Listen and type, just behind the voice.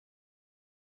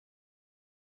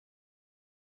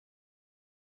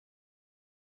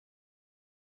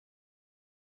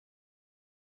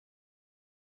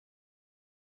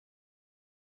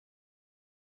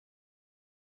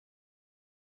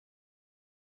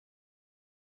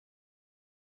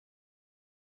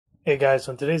Hey guys,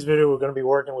 so in today's video we're going to be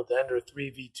working with the Ender 3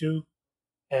 V2,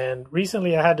 and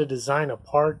recently I had to design a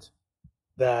part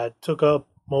that took up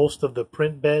most of the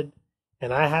print bed,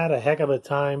 and I had a heck of a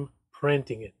time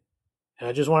printing it. And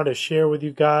I just wanted to share with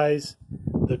you guys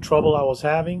the trouble I was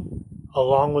having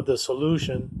along with the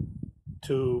solution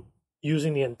to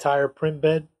using the entire print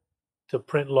bed to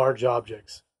print large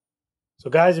objects.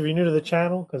 So guys, if you're new to the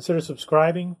channel, consider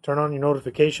subscribing, turn on your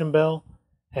notification bell,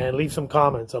 and leave some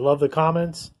comments. I love the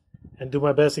comments and do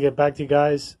my best to get back to you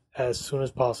guys as soon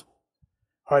as possible.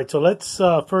 All right, so let's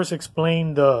first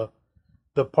explain the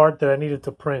part that I needed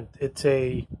to print. It's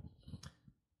a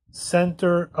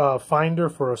center finder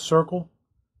for a circle.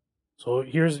 So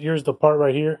here's the part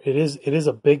right here. It is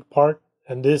a big part,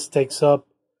 and this takes up,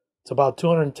 it's about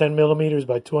 210 millimeters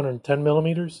by 210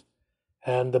 millimeters.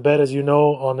 And the bed, as you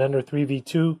know, on Ender 3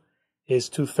 V2 is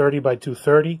 230 by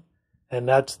 230, and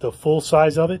that's the full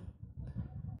size of it.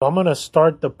 I'm going to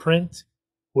start the print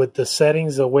with the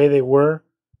settings the way they were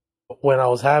when I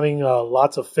was having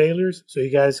lots of failures, so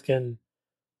you guys can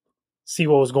see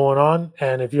what was going on.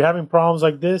 And if you're having problems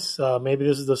like this, maybe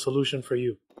this is the solution for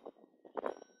you.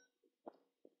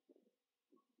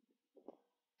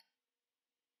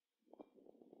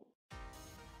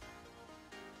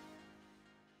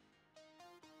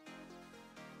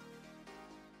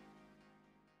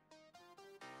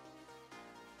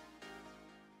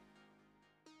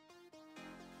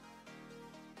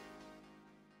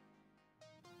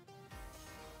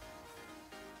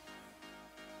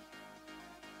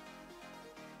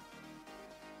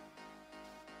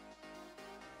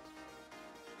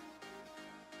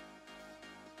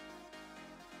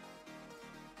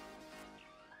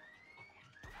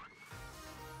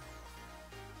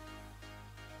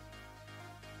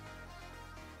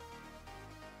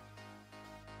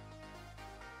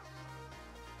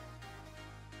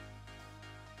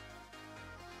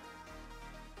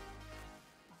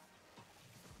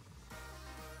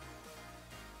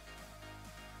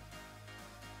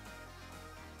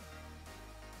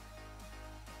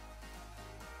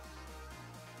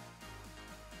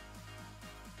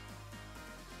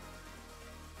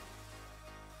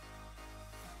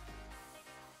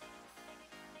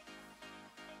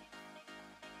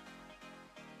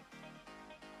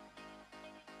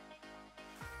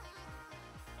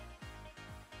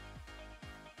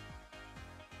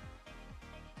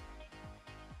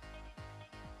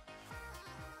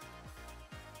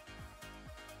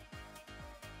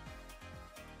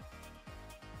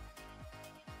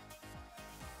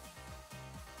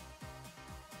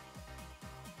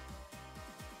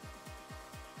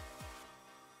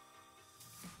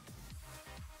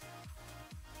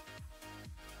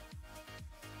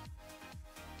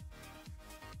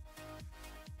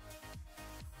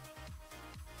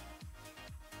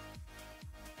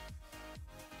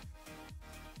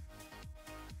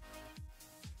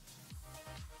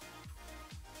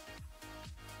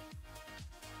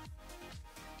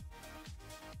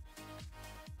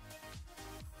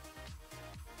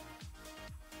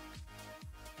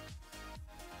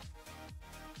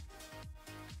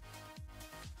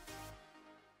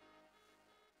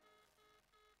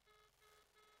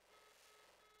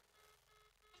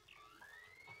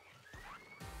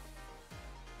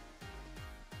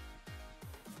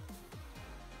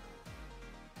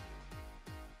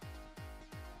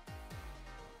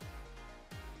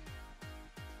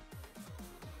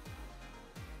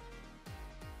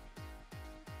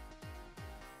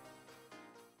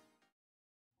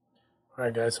 All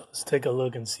right, guys, so let's take a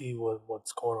look and see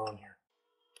what's going on here.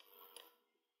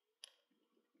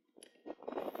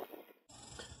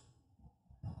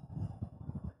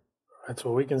 All right, so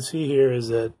what we can see here is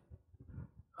that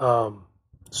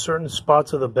certain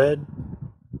spots of the bed,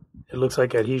 it looks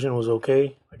like adhesion was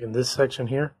okay, like in this section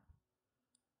here.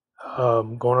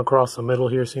 Going across the middle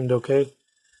here seemed okay.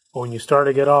 But when you start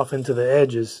to get off into the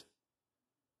edges,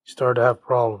 you start to have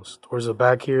problems. Towards the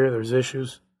back here, there's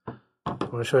issues. I'm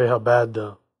going to show you how bad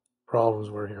the problems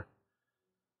were here.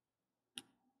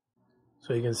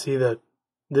 So you can see that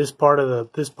this part of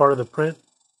the print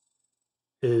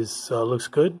is looks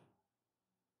good.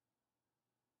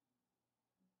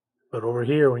 But over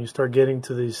here, when you start getting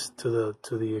to these to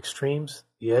the extremes,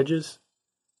 the edges,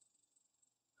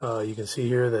 you can see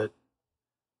here that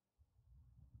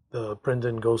the print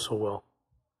didn't go so well.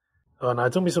 Now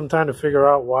it took me some time to figure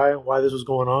out why this was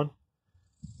going on.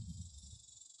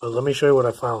 But let me show you what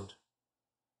I found.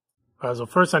 So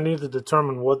first I need to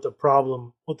determine what the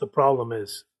problem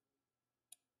is.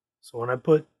 So when I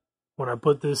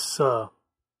put this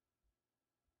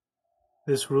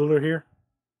this ruler here,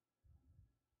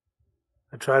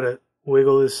 I try to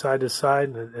wiggle this side to side,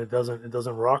 and it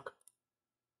doesn't rock.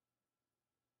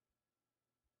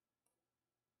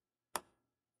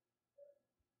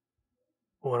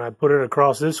 When I put it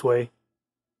across this way,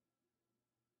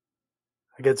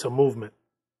 I get some movement.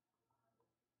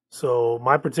 So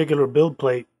my particular build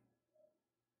plate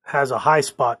has a high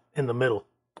spot in the middle.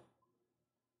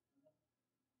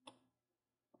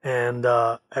 And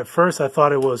at first I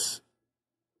thought it was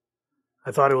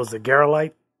the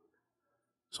Garolite.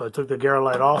 So I took the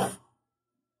Garolite off.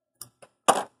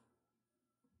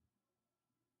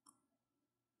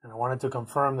 And I wanted to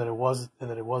confirm that it was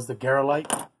the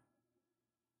Garolite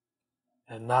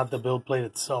and not the build plate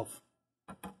itself.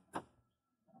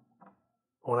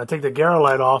 When I take the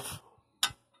Garolite off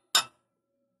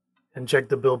and check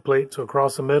the build plate, so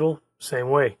across the middle, same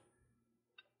way.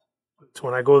 It's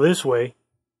when I go this way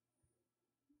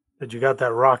that you got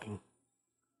that rocking.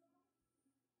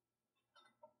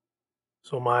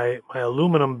 So my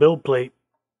aluminum build plate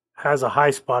has a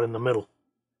high spot in the middle.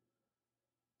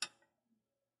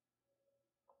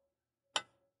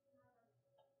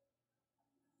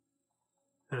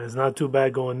 And it's not too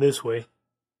bad going this way.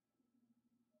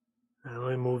 And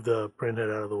let me move the print head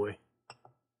out of the way.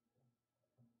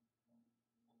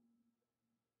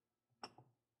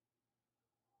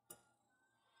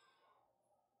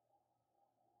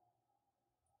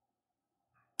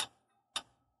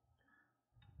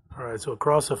 Alright, so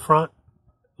across the front,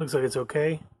 looks like it's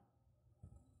okay.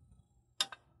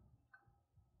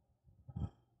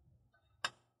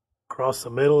 Across the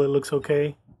middle, it looks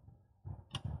okay.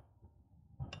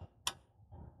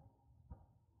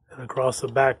 And across the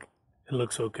back, it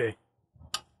looks okay.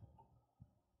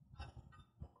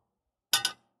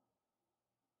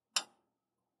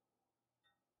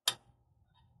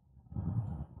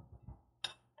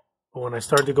 But when I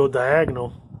start to go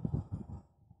diagonal,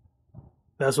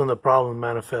 that's when the problem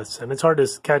manifests. And it's hard to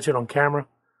catch it on camera,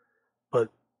 but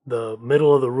the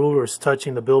middle of the ruler is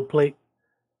touching the build plate.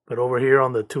 But over here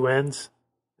on the two ends,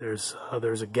 there's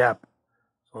a gap.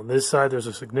 So on this side, there's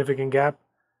a significant gap,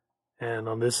 and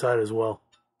on this side as well.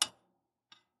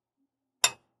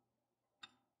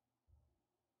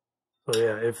 So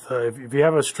yeah, if you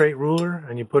have a straight ruler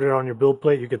and you put it on your build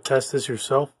plate, you could test this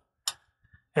yourself.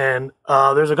 And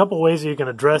there's a couple ways that you can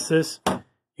address this.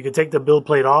 You can take the build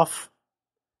plate off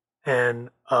and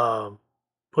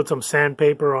put some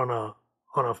sandpaper on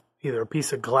either a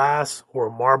piece of glass or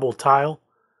a marble tile,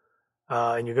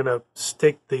 and you're gonna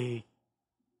stick the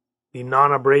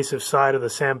non-abrasive side of the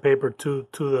sandpaper to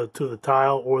the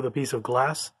tile or the piece of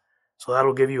glass. So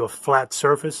that'll give you a flat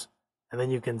surface, and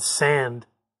then you can sand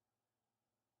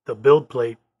the build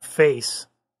plate face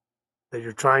that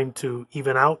you're trying to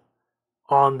even out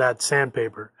on that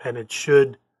sandpaper, and it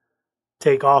should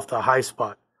take off the high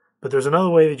spot. But there's another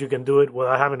way that you can do it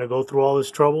without having to go through all this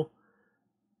trouble.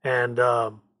 And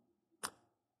I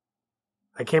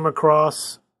came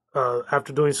across,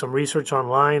 after doing some research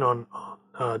online on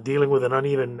dealing with an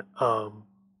uneven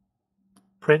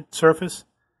print surface,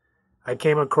 I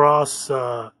came across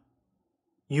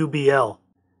UBL.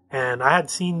 And I had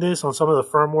seen this on some of the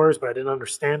firmwares, but I didn't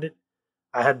understand it.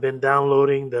 I had been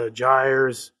downloading the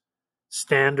Jyers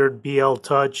standard BL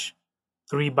Touch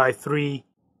 3x3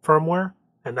 firmware,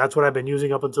 and that's what I've been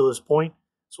using up until this point.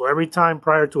 So every time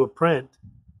prior to a print,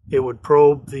 it would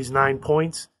probe these 9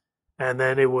 points, and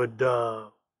then it would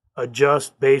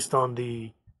adjust based on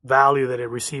the value that it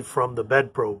received from the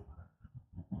bed probe.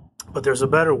 But there's a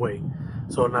better way.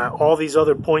 So now all these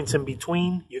other points in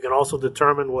between, you can also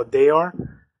determine what they are,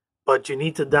 but you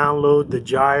need to download the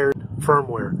Jyers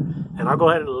firmware. And I'll go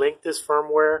ahead and link this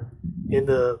firmware in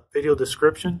the video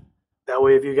description. That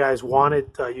way, if you guys want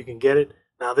it, you can get it.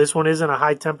 Now, this one isn't a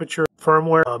high temperature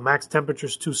firmware. Max temperature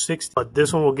is 260, but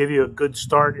this one will give you a good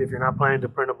start if you're not planning to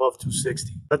print above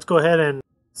 260. Let's go ahead and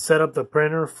set up the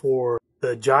printer for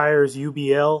the Jyers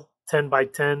UBL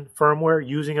 10x10 firmware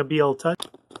using a BL Touch.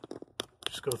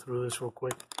 Just go through this real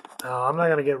quick. Now, I'm not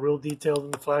going to get real detailed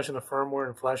in the flashing the firmware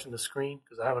and flashing the screen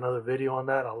because I have another video on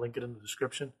that. I'll link it in the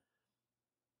description.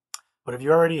 But if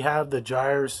you already have the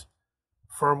Jyers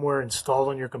firmware installed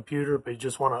on your computer, but you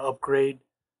just want to upgrade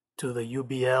to the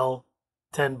UBL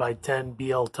 10x10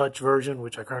 BL Touch version,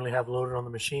 which I currently have loaded on the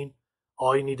machine,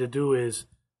 all you need to do is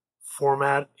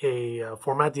format the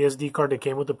SD card that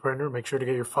came with the printer. Make sure to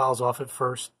get your files off it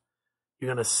first. You're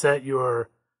going to set your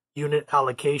unit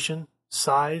allocation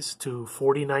size to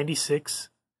 4096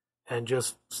 and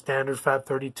just standard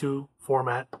FAT32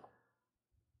 format.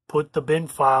 Put the bin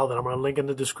file that I'm going to link in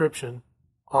the description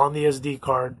on the SD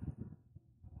card.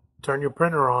 Turn your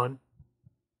printer on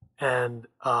and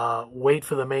wait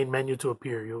for the main menu to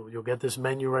appear. You'll get this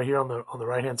menu right here on the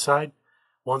right hand side.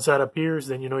 Once that appears,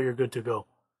 then you know you're good to go.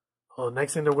 Well, the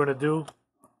next thing that we're going to do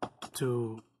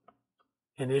to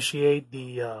initiate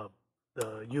the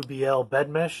UBL bed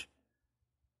mesh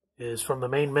is from the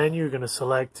main menu. You're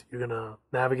going to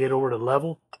navigate over to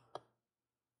level,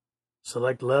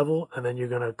 select level, and then you're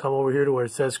going to come over here to where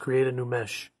it says create a new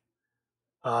mesh.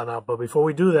 But before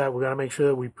we do that, we got to make sure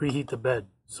that we preheat the bed.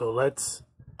 So let's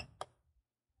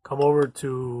come over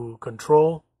to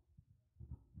control,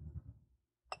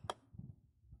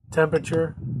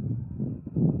 temperature,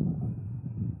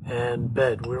 and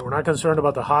bed. We're not concerned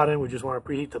about the hot end. We just want to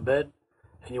preheat the bed.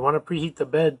 And you want to preheat the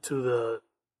bed to the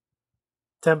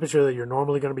temperature that you're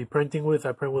normally going to be printing with.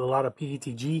 I print with a lot of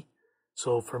PETG.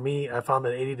 So for me, I found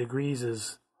that 80 degrees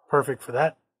is perfect for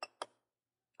that.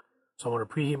 So I'm going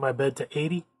to preheat my bed to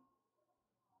 80.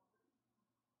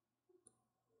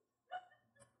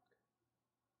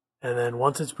 And then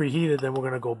once it's preheated, then we're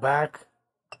going to go back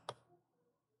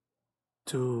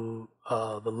to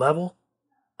the level,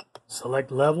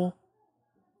 select level,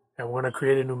 and we're going to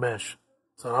create a new mesh.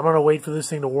 So I'm going to wait for this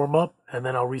thing to warm up, and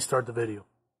then I'll restart the video.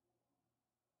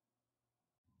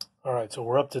 All right, so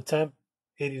we're up to temp,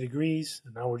 80 degrees,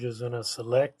 and now we're just going to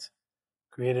select,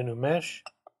 create a new mesh.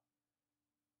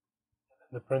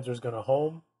 The printer is going to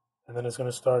home, and then it's going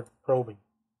to start probing.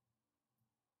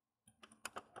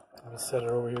 Let me set it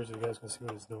over here so you guys can see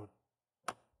what it's doing.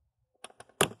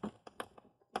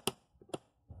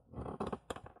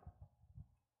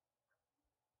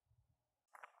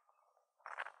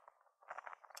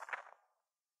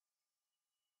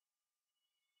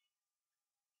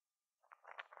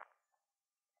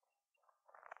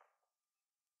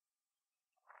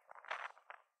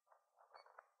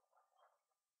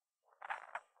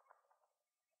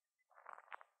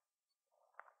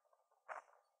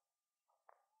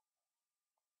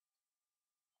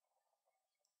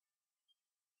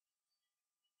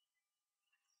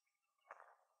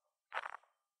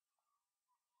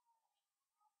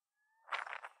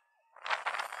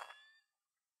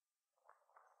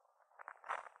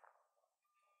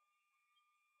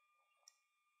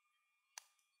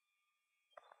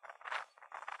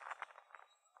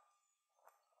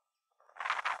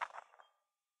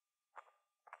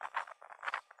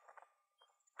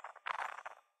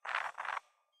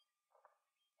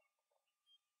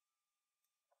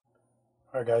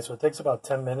 Alright guys, so it takes about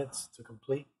 10 minutes to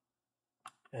complete,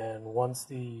 and once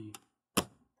the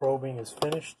probing is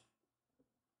finished,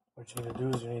 what you need to do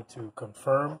is you need to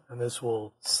confirm, and this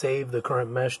will save the current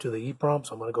mesh to the EEPROM,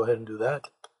 so I'm going to go ahead and do that.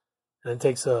 And it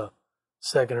takes a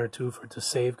second or two for it to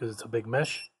save because it's a big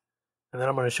mesh. And then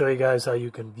I'm going to show you guys how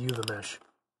you can view the mesh.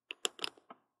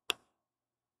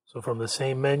 So from the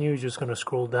same menu, you're just going to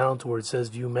scroll down to where it says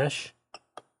View Mesh.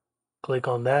 Click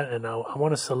on that, and now I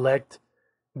want to select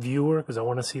Viewer because I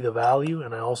want to see the value,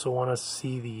 and I also want to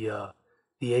see the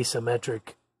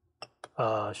asymmetric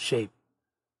shape.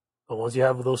 But once you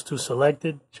have those two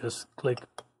selected, just click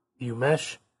View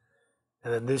Mesh,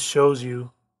 and then this shows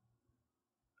you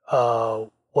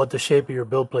what the shape of your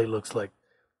build plate looks like.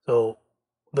 So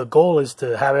the goal is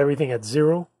to have everything at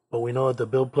 0, but we know that the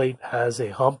build plate has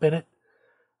a hump in it.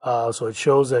 So it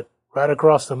shows that right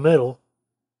across the middle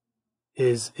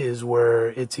is where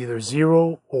it's either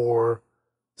 0 or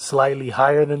slightly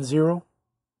higher than 0.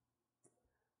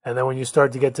 And then when you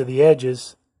start to get to the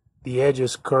edges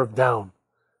curve down.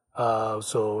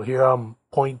 So here I'm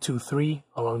 0.23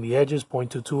 along the edges,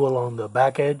 0.22 along the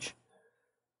back edge,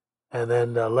 and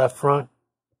then the left front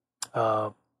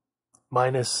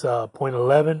minus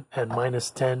 0.11 and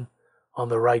minus 10 on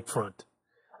the right front.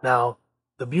 Now,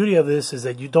 the beauty of this is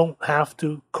that you don't have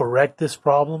to correct this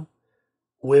problem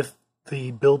with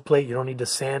the build plate. You don't need to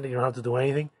sand it. You don't have to do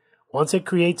anything. Once it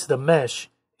creates the mesh,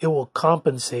 it will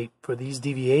compensate for these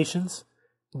deviations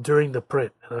during the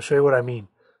print. And I'll show you what I mean.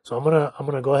 So I'm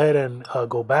gonna go ahead and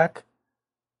go back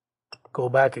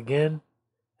again,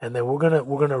 and then we're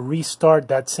gonna restart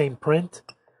that same print.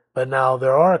 But now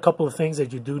there are a couple of things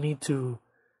that you do need to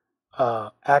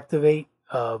activate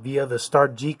via the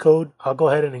start G code. I'll go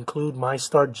ahead and include my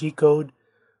start G code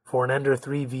for an Ender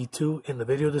 3 V2 in the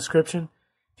video description.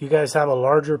 If you guys have a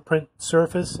larger print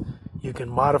surface, you can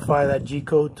modify that G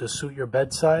code to suit your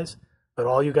bed size. But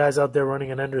all you guys out there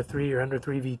running an Ender 3 or Ender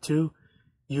 3 V2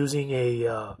 using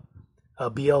a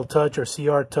BL Touch or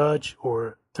CR Touch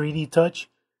or 3D Touch,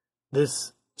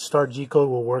 this start G code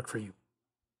will work for you.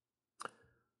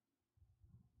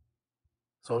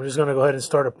 So I'm just going to go ahead and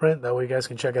start a print. That way you guys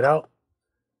can check it out.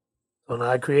 So now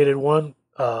I created one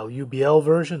UBL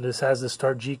version. This has the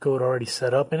start G code already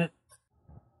set up in it.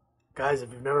 Guys,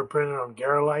 if you've never printed on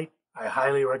Garolite, I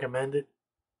highly recommend it.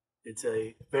 It's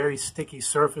a very sticky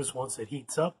surface once it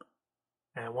heats up,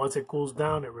 and once it cools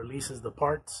down, it releases the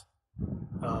parts.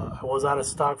 I was out of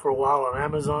stock for a while on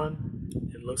Amazon.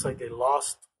 It looks like they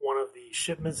lost one of the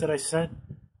shipments that I sent,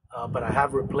 but I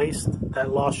have replaced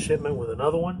that lost shipment with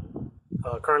another one.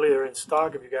 Currently, they're in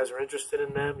stock. If you guys are interested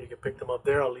in them, you can pick them up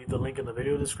there. I'll leave the link in the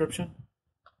video description.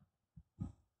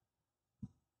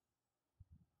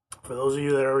 For those of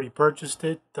you that already purchased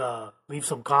it, leave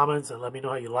some comments and let me know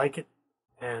how you like it.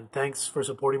 And thanks for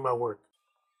supporting my work.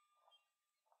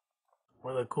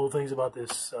 One of the cool things about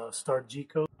this Start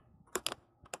G-code,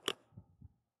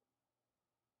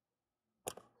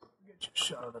 get your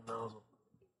shot of the nozzle.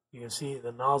 You can see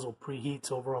the nozzle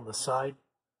preheats over on the side.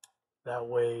 That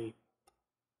way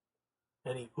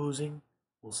any oozing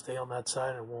will stay on that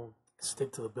side and won't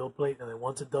stick to the build plate. And then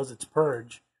once it does its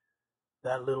purge,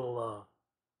 that little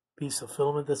piece of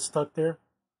filament that's stuck there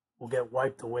will get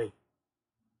wiped away.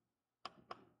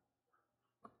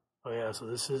 Oh yeah, so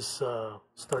this is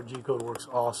Start G-code works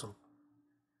awesome.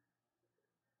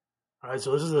 Alright,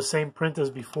 so this is the same print as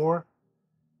before.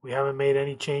 We haven't made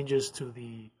any changes to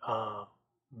the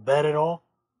bed at all.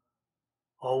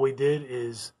 All we did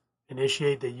is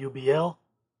initiate the UBL,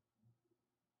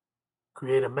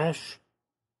 create a mesh,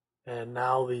 and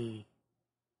now the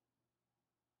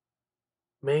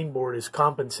main board is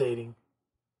compensating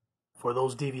for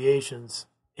those deviations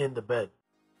in the bed.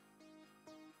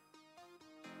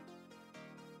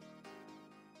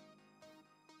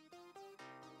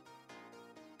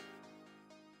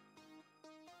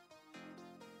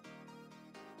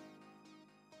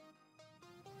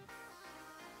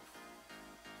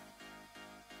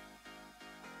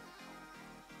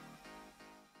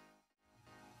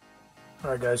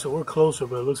 Alright guys, so we're closer,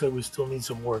 but it looks like we still need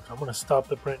some work. I'm going to stop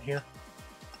the print here,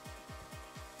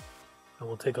 and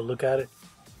we'll take a look at it.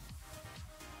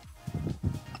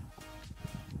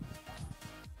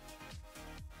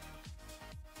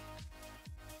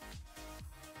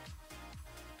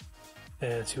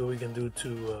 And see what we can do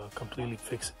to completely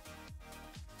fix it.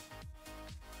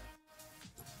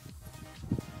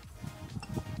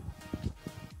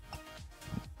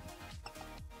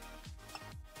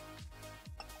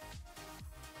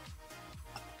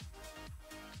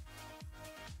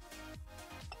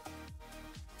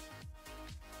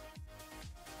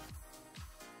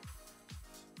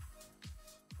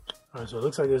 Alright, so it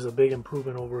looks like there's a big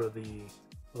improvement over the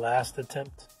last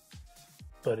attempt,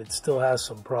 but it still has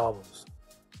some problems.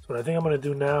 So what I think I'm going to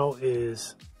do now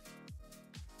is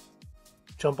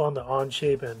jump on the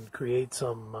Onshape and create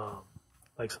some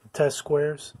like some test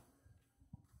squares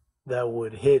that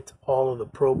would hit all of the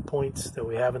probe points that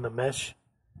we have in the mesh,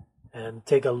 and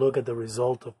take a look at the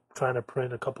result of trying to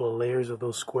print a couple of layers of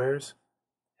those squares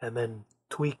and then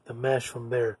tweak the mesh from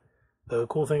there. The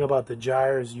cool thing about the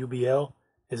Jyers UBL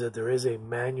is that there is a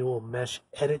manual mesh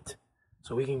edit,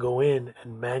 so we can go in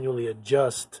and manually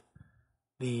adjust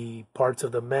the parts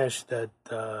of the mesh that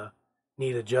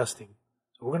need adjusting.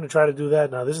 So we're going to try to do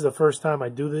that. Now this is the first time I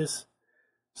do this,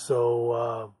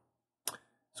 so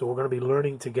we're going to be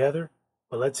learning together,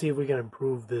 but let's see if we can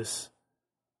improve this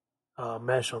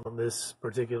mesh on this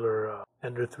particular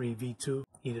Ender 3 V2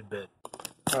 heated bed.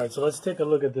 Alright, so let's take a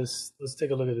look at this. Let's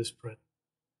take a look at this print.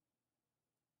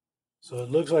 So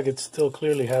it looks like it still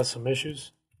clearly has some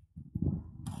issues.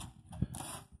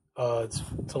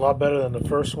 It's a lot better than the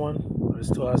first one, but it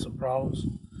still has some problems.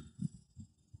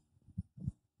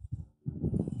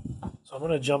 So I'm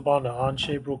going to jump on the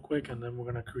Onshape real quick, and then we're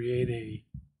going to create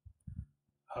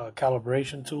a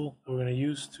calibration tool that we're going to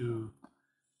use to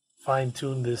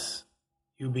fine-tune this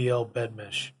UBL bed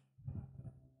mesh.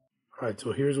 Alright,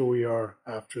 so here's where we are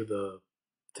after the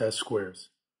test squares.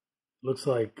 Looks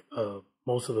like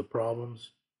most of the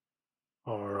problems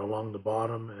are along the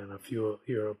bottom and a few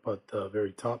here up at the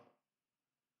very top.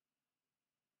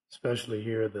 Especially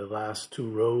here, the last two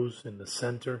rows in the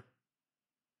center.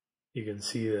 You can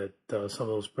see that some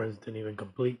of those prints didn't even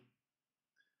complete.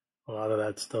 A lot of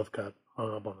that stuff got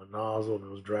hung up on the nozzle and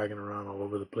it was dragging around all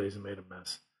over the place and made a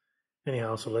mess.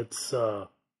 Anyhow, so let's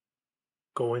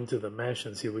go into the mesh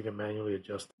and see if we can manually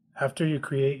adjust it. After you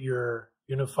create your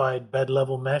unified bed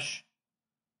level mesh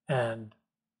and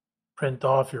print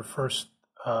off your first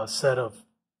set of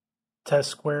test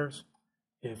squares,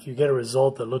 if you get a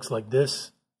result that looks like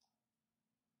this,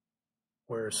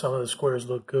 where some of the squares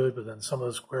look good, but then some of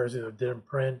the squares either didn't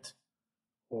print,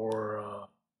 or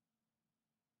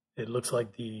it looks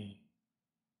like the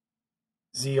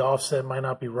Z offset might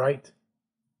not be right,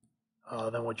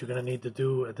 then what you're going to need to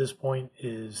do at this point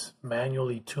is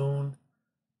manually tune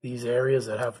these areas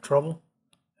that have trouble,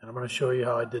 and I'm going to show you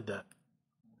how I did that.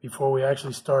 before we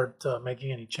actually start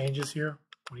making any changes here,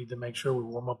 we need to make sure we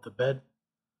warm up the bed.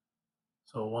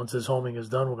 So once this homing is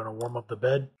done, we're going to warm up the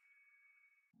bed.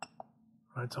 All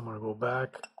right, so I'm going to go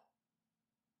back.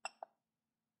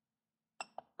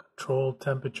 Control,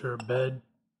 temperature, bed.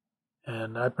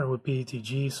 And I print with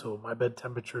PETG, so my bed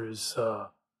temperature is, I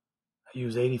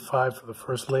use 85 for the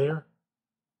first layer.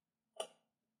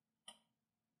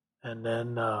 And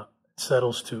then it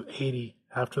settles to 80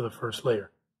 after the first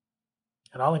layer.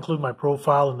 And I'll include my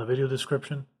profile in the video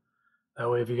description. That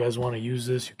way, if you guys want to use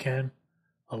this, you can,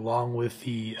 along with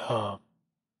the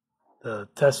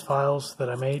test files that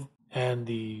I made and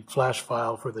the flash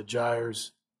file for the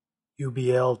Jyers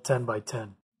UBL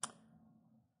 10x10.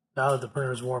 Now that the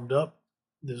printer is warmed up,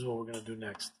 this is what we're going to do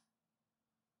next.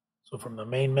 So from the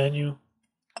main menu,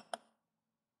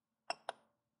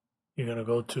 you're going to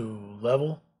go to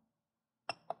Level,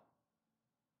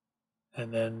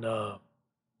 and then I'm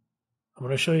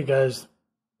going to show you guys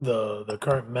the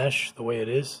current mesh the way it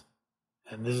is,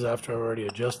 and this is after I already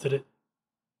adjusted it.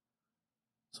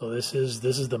 So this is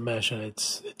the mesh, and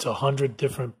it's 100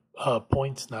 different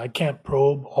points. Now I can't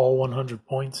probe all 100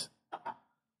 points.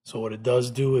 So what it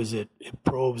does do is it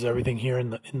probes everything here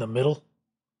in the middle.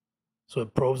 So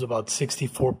it probes about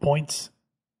 64 points,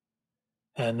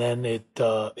 and then it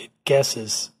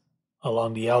guesses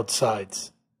along the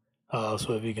outsides.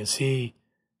 So if you can see,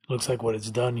 it looks like what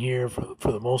it's done here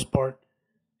for the most part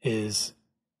is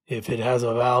if it has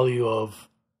a value of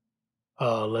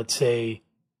let's say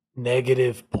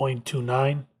negative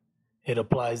 0.29, it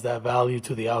applies that value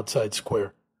to the outside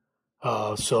square.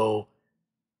 So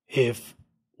if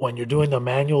when you're doing the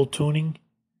manual tuning,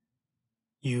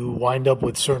 you wind up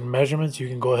with certain measurements, you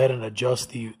can go ahead and adjust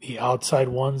the outside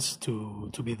ones to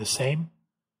be the same.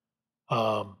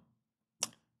 And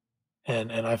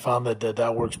I found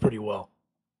that works pretty well.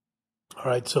 All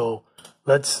right, so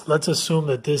let's assume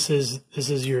that this is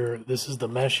the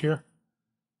mesh here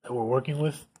that we're working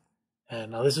with.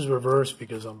 And now this is reversed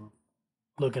because I'm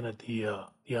looking at the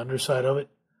underside of it.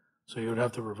 So you would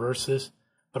have to reverse this.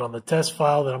 But on the test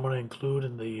file that I'm going to include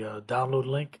in the download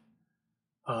link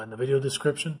in the video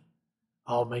description,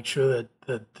 I'll make sure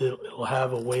that it'll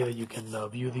have a way that you can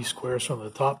view these squares from the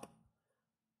top.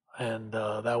 And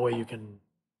that way you can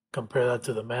compare that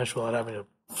to the mesh without having to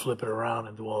flip it around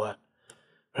and do all that.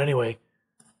 But anyway,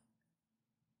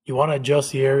 you want to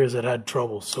adjust the areas that had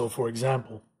trouble. So for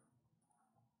example,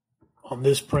 on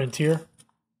this print here,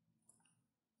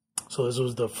 so this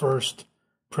was the first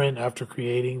print after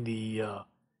creating the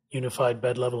unified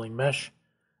bed leveling mesh,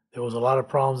 there was a lot of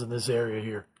problems in this area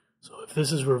here. So if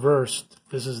this is reversed,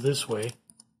 this is this way,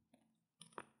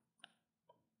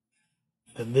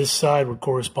 then this side would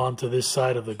correspond to this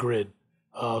side of the grid.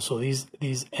 So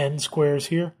these end squares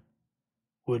here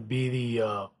would be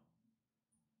the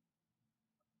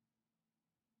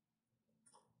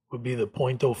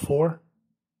 0.04,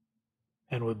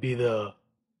 and would be the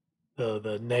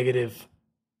negative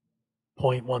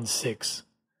 0.16.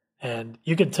 And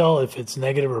you can tell if it's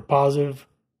negative or positive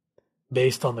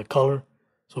based on the color.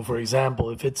 So for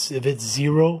example, if it's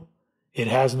 0, it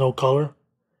has no color.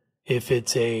 If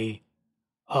it's a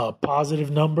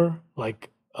positive number, like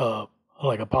a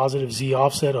positive Z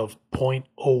offset of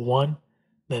 0.01,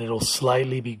 then it'll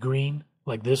slightly be green,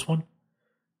 like this one.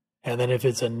 And then if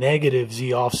it's a negative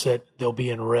Z offset, they'll be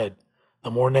in red.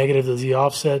 The more negative the Z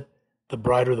offset, the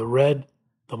brighter the red.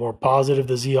 The more positive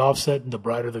the Z offset, the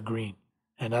brighter the green.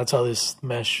 And that's how this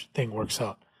mesh thing works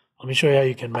out. Let me show you how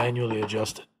you can manually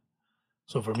adjust it.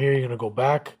 So from here, you're going to go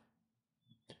back.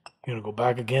 You're going to go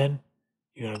back again.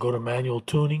 You're going to go to manual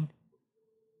tuning.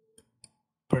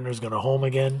 Printer's going to home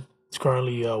again. It's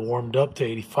currently warmed up to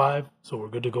 85, so we're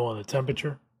good to go on the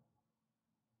temperature.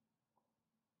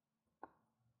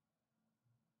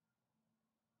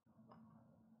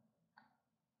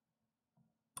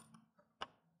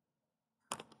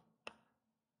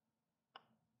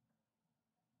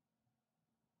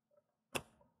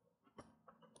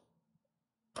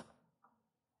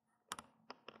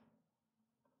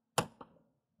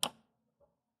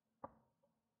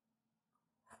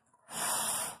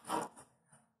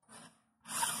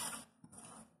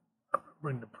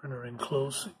 Bring the printer in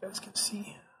close so you guys can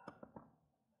see.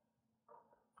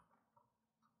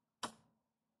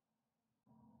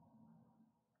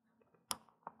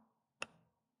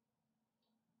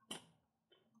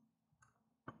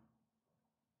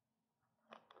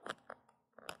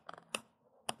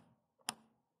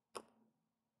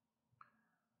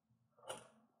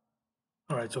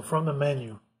 All right, so from the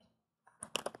menu,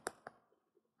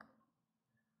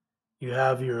 you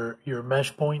have your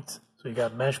mesh point. So you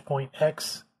got mesh point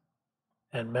X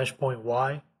and mesh point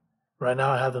Y. Right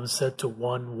now I have them set to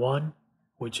 1, 1,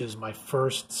 which is my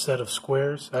first set of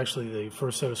squares. Actually, the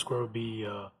first set of square would be,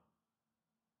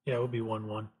 it would be 1,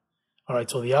 1. All right,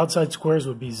 so the outside squares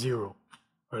would be 0,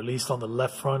 or at least on the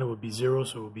left front it would be 0,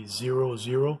 so it would be 0,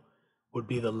 0 would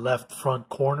be the left front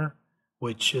corner,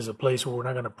 which is a place where we're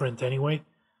not going to print anyway.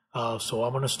 So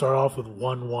I'm going to start off with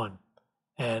 1, 1.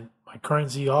 And my current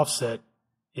Z offset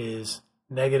is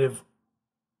negative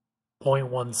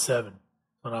 0.17.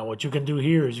 So now what you can do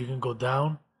here is you can go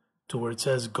down to where it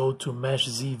says go to mesh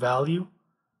Z value.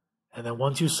 And then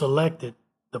once you select it,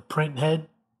 the print head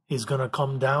is going to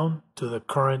come down to the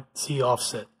current Z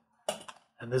offset.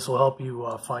 And this will help you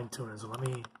fine tune it. So let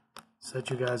me set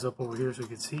you guys up over here so you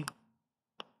can see.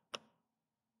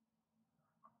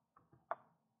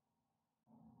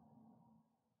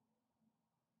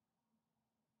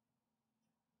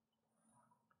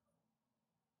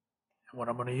 What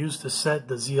I'm going to use to set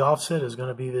the Z offset is going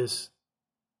to be this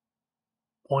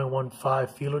 0.15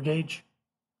 feeler gauge.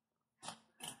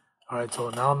 Alright, so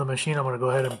now on the machine I'm going to go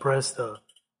ahead and press the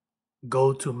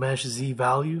go to mesh Z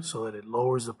value so that it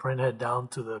lowers the print head down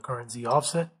to the current Z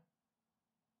offset.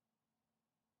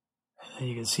 And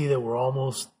you can see that we're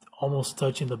almost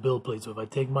touching the build plate. So if I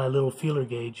take my little feeler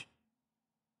gauge,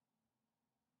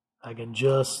 I can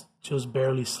just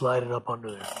barely slide it up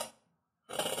under there.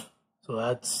 So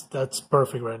that's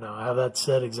perfect right now. I have that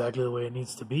set exactly the way it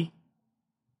needs to be.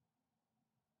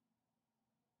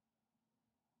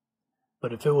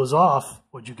 But if it was off,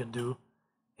 what you can do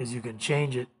is you can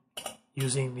change it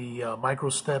using the micro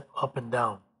step up and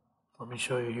down. Let me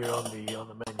show you here on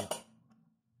the menu.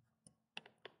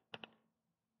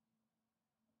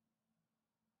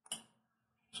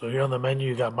 So here on the menu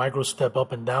you got micro step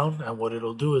up and down, and what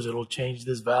it'll do is it'll change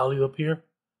this value up here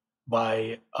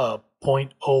by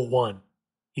 0.01,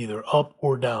 either up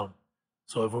or down.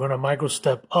 So if we're gonna micro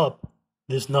step up,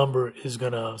 this number is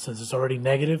gonna, since it's already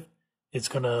negative,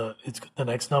 the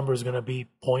next number is gonna be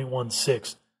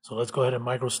 0.16. So let's go ahead and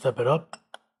micro step it up.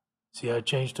 See how it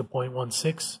changed to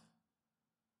 0.16?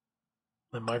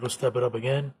 Then micro step it up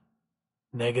again,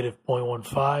 negative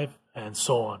 0.15, and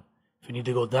so on. If you need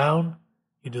to go down,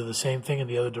 you do the same thing in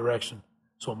the other direction.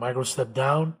 So a micro step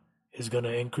down is going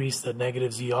to increase the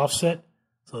negative Z offset.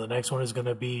 So the next one is going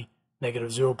to be negative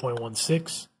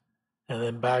 0.16, and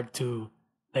then back to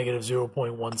negative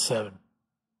 0.17.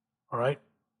 All right?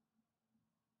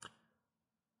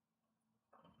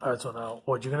 All right, so now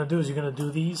what you're going to do is you're going to do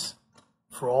these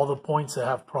for all the points that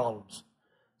have problems.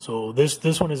 So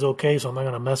this one is okay, so I'm not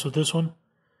going to mess with this one.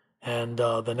 And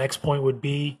the next point would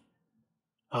be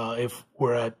if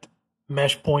we're at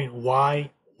mesh point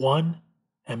Y1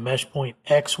 and mesh point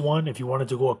X1, if you wanted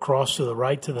to go across to the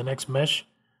right to the next mesh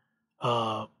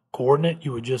coordinate,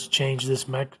 you would just change this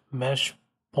mesh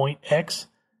point X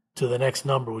to the next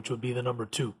number, which would be the number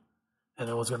 2. And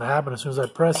then what's going to happen as soon as I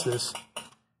press this,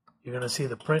 you're going to see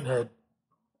the print head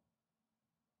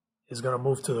is going to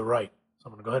move to the right. So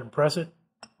I'm going to go ahead and press it.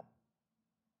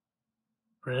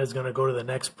 Print head is going to go to the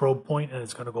next probe point, and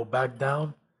it's going to go back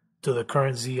down to the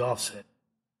current Z offset.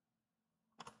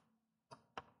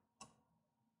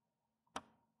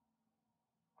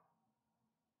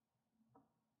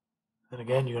 And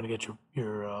again, you're going to get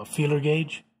your feeler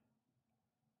gauge.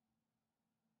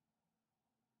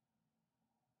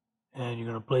 And you're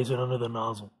going to place it under the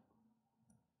nozzle.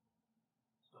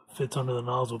 So it fits under the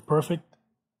nozzle perfect.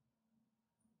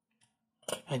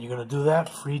 And you're going to do that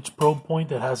for each probe point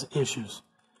that has issues.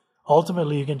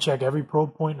 Ultimately, you can check every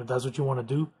probe point if that's what you want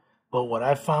to do. But what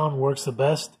I found works the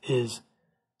best is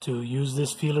to use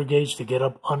this feeler gauge to get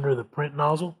up under the print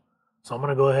nozzle. So I'm going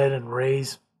to go ahead and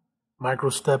raise micro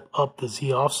step up the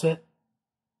Z offset.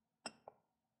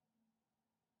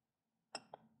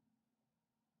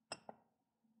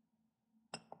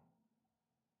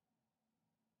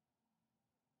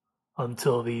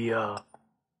 Until the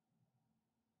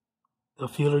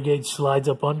feeler gauge slides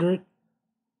up under it,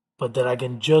 but that I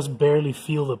can just barely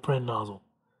feel the print nozzle.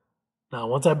 Now,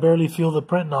 once I barely feel the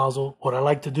print nozzle, what I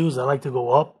like to do is I like to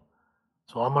go up.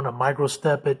 So I'm going to micro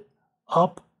step it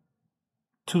up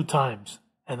 2 times.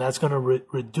 And that's going to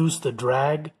reduce the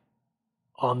drag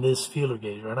on this feeler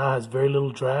gauge. Right now it has very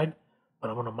little drag, but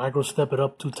I'm going to micro step it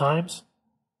up 2 times.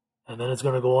 And then it's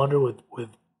going to go under with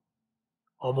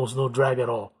almost no drag at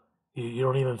all. You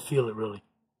don't even feel it really.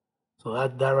 So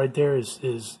that right there is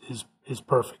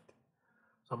perfect.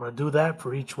 So I'm going to do that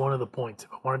for each one of the points.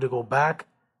 If I wanted to go back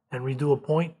and redo a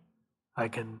point, I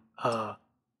can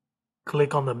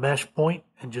click on the mesh point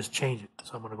and just change it.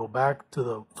 So I'm going to go back to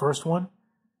the first one,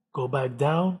 go back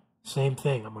down, same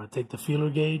thing. I'm going to take the feeler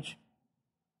gauge.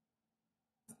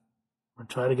 I'm going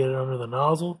to try to get it under the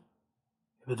nozzle.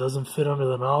 If it doesn't fit under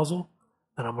the nozzle,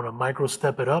 then I'm going to micro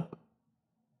step it up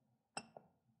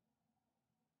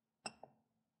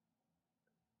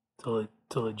till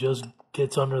it just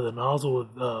gets under the nozzle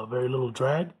with very little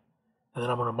drag, and then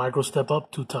I'm going to micro step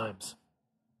up 2 times,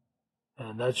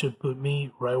 and that should put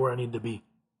me right where I need to be.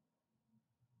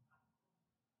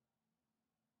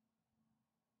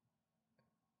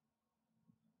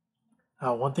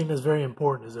 Now, one thing that's very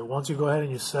important is that once you go ahead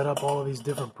and you set up all of these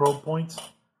different probe points,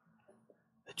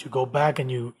 that you go back and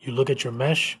you look at your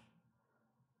mesh.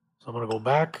 So I'm going to go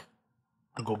back,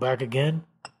 and go back again,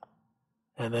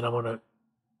 and then I'm going to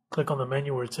click on the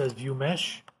menu where it says View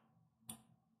Mesh.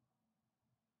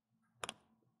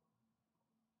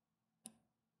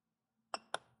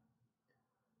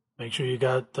 Make sure you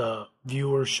got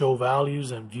Viewer Show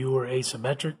Values and Viewer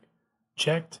Asymmetric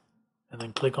checked, and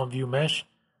then click on View Mesh.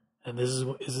 And this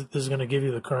is going to give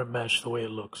you the current mesh the way it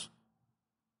looks.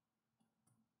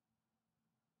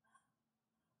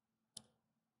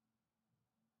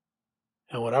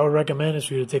 And what I would recommend is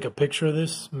for you to take a picture of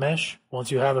this mesh once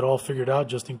you have it all figured out,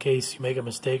 just in case you make a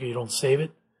mistake or you don't save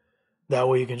it. That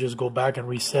way you can just go back and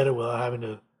reset it without having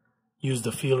to use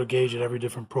the feeler gauge at every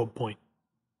different probe point.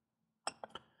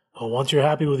 Once you're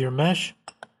happy with your mesh,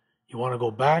 you want to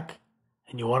go back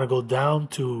and you want to go down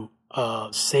to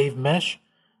Save Mesh.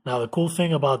 Now, the cool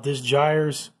thing about this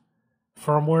Jyers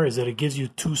firmware is that it gives you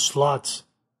 2 slots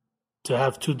to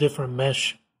have 2 different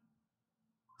mesh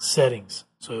settings.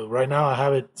 So right now I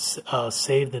have it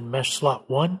saved in mesh slot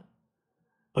 1,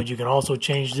 but you can also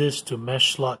change this to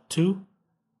mesh slot 2,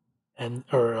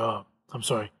 I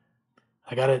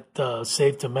got it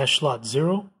saved to mesh slot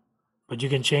 0, but you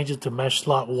can change it to mesh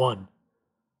slot 1.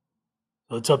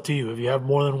 So it's up to you. If you have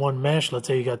more than one mesh, let's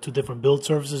say you got 2 different build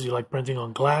surfaces, you like printing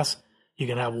on glass, you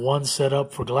can have one set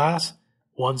up for glass,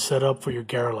 one set up for your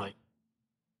Garolite.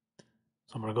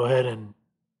 So I'm going to go ahead and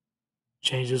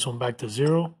change this one back to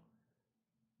 0.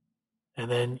 And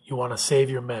then you want to save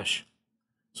your mesh.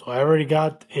 So I already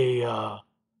got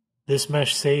this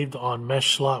mesh saved on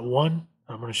mesh slot 1.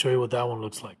 I'm going to show you what that one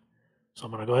looks like. So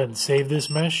I'm going to go ahead and save this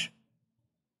mesh.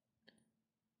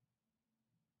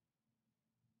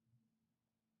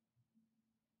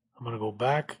 I'm going to go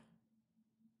back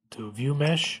to View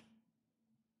Mesh.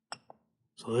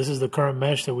 So this is the current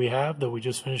mesh that we have that we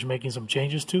just finished making some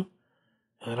changes to.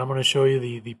 And then I'm going to show you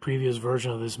the previous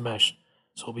version of this mesh.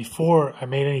 So before I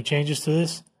made any changes to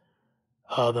this,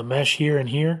 the mesh here and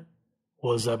here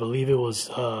was, I believe it was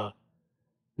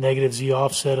negative Z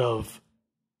offset of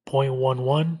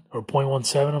 0.11 or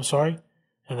 0.17, I'm sorry.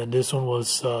 And then this one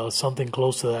was something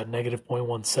close to that, negative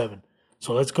 0.17.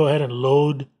 So let's go ahead and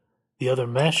load the other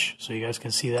mesh so you guys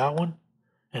can see that one.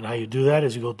 And how you do that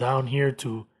is you go down here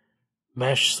to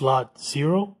mesh slot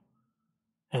 0,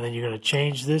 and then you're going to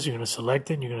change this, you're going to select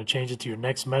it, and you're going to change it to your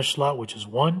next mesh slot, which is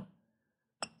 1.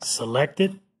 Select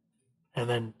it, and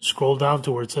then scroll down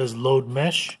to where it says load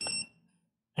mesh,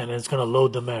 and then it's going to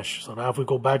load the mesh. So now if we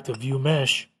go back to View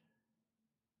Mesh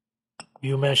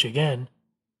again,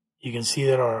 you can see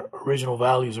that our original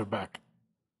values are back.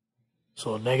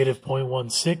 So negative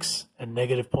 0.16 and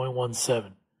negative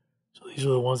 0.17. So these are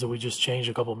the ones that we just changed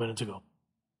a couple minutes ago.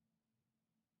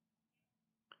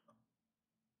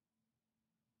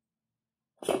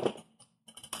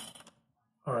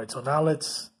 All right, so now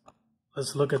let's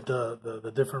look at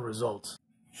the different results.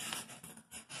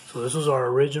 So this was our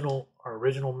original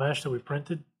mesh that we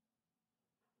printed.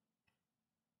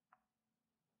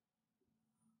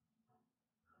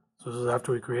 So this is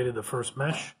after we created the first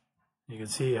mesh. You can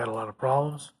see it had a lot of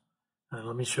problems. And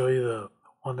let me show you the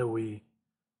one that we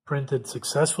printed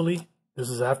successfully. This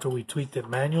is after we tweaked it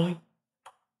manually.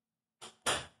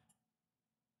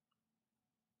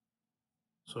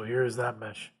 So here is that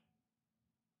mesh.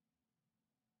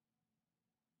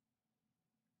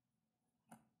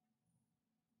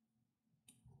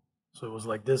 So it was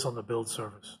like this on the build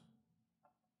surface.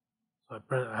 So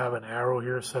I have an arrow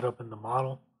here set up in the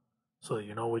model so that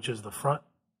you know which is the front.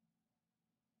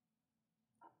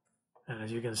 And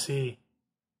as you can see,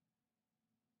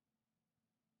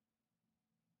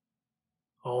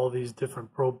 all these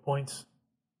different probe points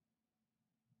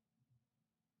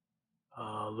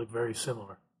look very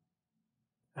similar.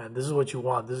 And this is what you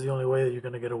want. This is the only way that you're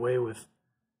going to get away with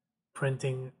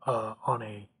printing on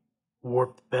a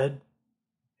warped bed.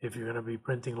 If you're going to be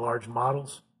printing large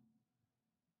models,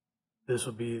 this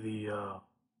would be the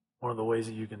one of the ways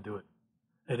that you can do it.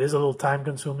 It is a little time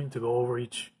consuming to go over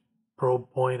each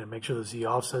probe point and make sure the Z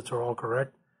offsets are all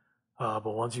correct. But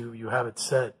once you have it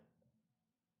set,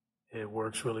 it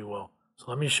works really well. So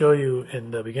let me show you.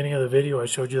 In the beginning of the video, I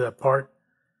showed you that part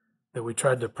that we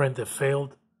tried to print that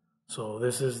failed. So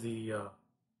this is the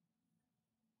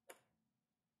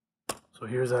So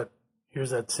here's that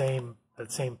same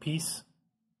piece.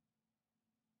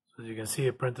 So as you can see,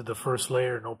 it printed the first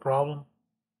layer, no problem.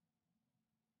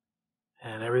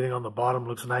 And everything on the bottom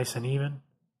looks nice and even.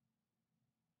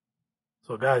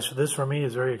 So guys, this for me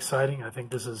is very exciting. I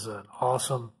think this is an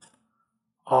awesome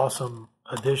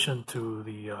addition to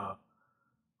the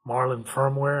Marlin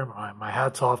firmware. My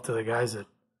hat's off to the guys that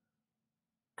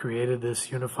created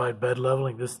this unified bed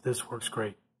leveling. This works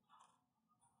great.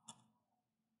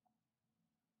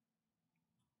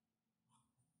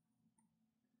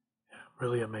 Yeah,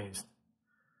 really amazed.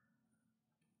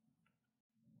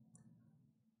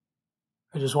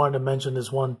 I just wanted to mention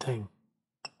this one thing.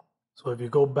 So if you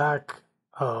go back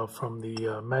from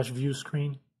the mesh view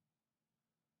screen,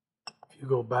 if you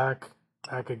go back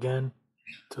again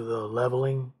to the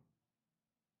leveling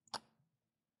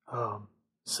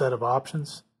set of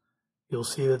options, you'll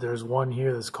see that there's one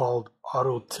here that's called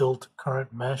Auto Tilt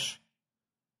Current Mesh.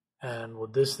 And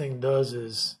what this thing does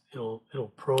is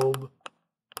it'll probe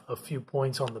a few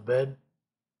points on the bed,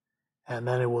 and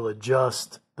then it will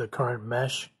adjust the current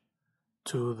mesh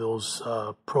to those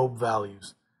probe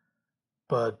values.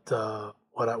 But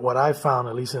what I found,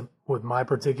 at least with my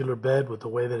particular bed, with the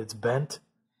way that it's bent,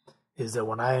 is that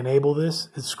when I enable this,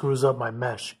 it screws up my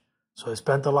mesh. So I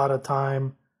spent a lot of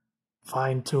time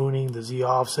fine-tuning the Z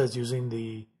offsets using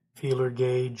the feeler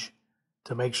gauge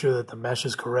to make sure that the mesh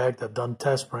is correct. I've done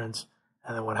test prints,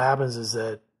 and then what happens is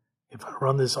that if I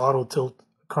run this auto tilt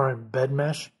current bed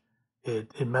mesh,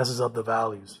 it messes up the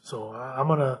values. So I'm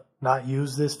gonna not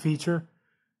use this feature,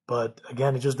 but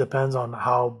again, it just depends on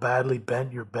how badly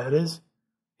bent your bed is.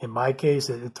 In my case,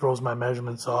 it throws my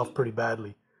measurements off pretty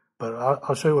badly, but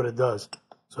I'll show you what it does.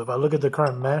 So if I look at the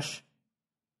current mesh,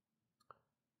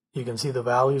 you can see the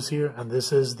values here, and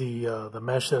this is the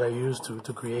mesh that I used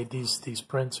to create these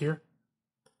prints here.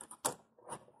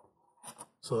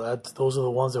 So those are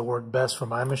the ones that work best for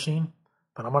my machine.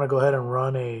 But I'm gonna go ahead and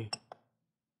run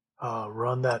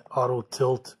that auto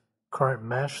tilt current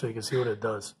mesh so you can see what it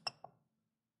does.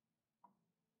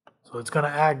 So it's gonna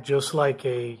act just like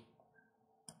a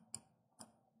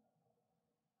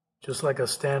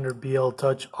standard BL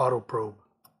Touch auto probe.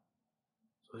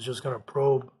 So it's just gonna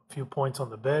probe a few points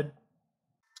on the bed.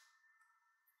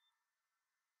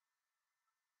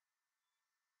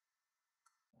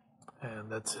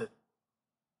 And that's it.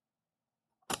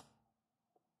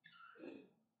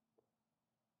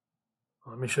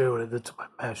 Let me show you what it did to my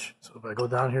mesh. So if I go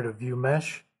down here to view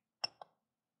mesh,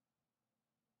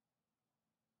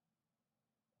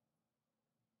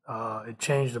 it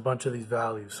changed a bunch of these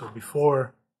values. So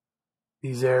before,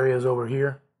 these areas over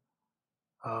here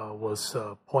was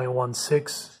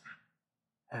 0.16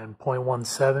 and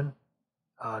 0.17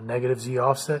 negative Z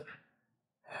offset,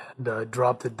 and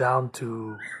dropped it down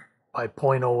to by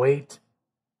 0.08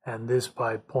 and this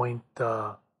by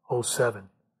 0.07.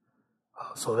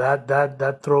 So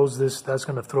that throws this. That's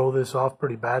going to throw this off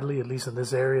pretty badly, at least in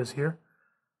this areas here.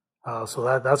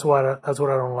 So that's what I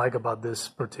don't like about this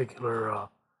particular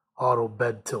auto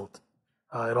bed tilt.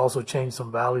 It also changed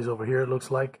some values over here, it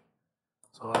looks like.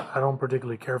 So I don't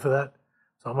particularly care for that.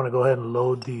 So I'm going to go ahead and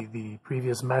load the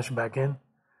previous mesh back in.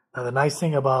 Now the nice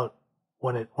thing about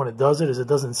when it does it is it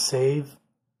doesn't save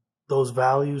those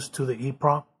values to the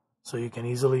EEPROM, so you can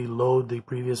easily load the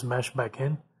previous mesh back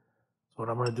in. So what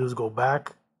I'm going to do is go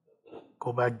back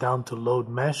down to load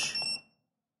mesh,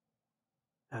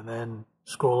 and then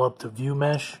scroll up to view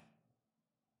mesh,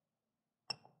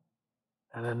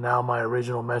 and then now my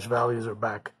original mesh values are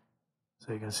back.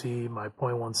 So you can see my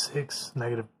 0.16,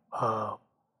 negative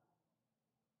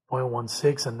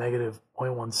 0.16 and negative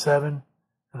 0.17, and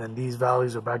then these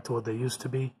values are back to what they used to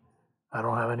be. I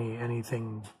don't have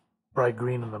anything bright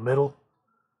green in the middle.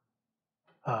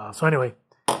 So anyway,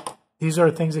 these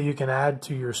are things that you can add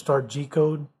to your Start G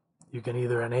code. You can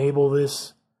either enable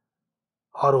this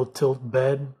auto tilt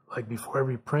bed like before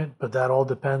every print, but that all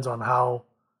depends on how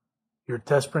your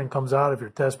test print comes out. If your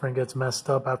test print gets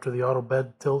messed up after the auto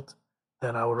bed tilt,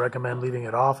 then I would recommend leaving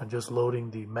it off and just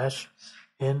loading the mesh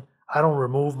in. I don't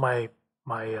remove my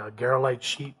Garolite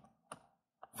sheet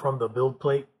from the build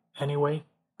plate anyway,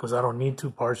 because I don't need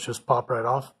to. Parts just pop right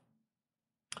off.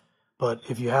 But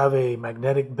if you have a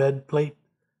magnetic bed plate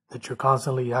that you're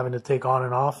constantly having to take on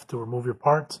and off to remove your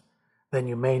parts, then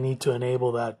you may need to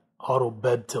enable that auto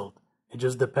bed tilt. It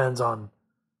just depends on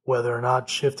whether or not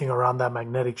shifting around that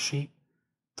magnetic sheet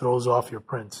throws off your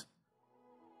prints.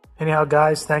 Anyhow,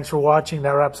 guys, thanks for watching.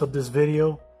 That wraps up this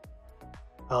video.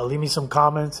 Leave me some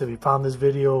comments if you found this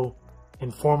video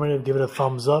informative. Give it a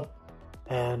thumbs up,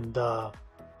 and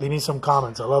leave me some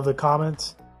comments. I love the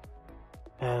comments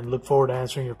and look forward to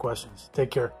answering your questions.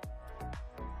 Take care.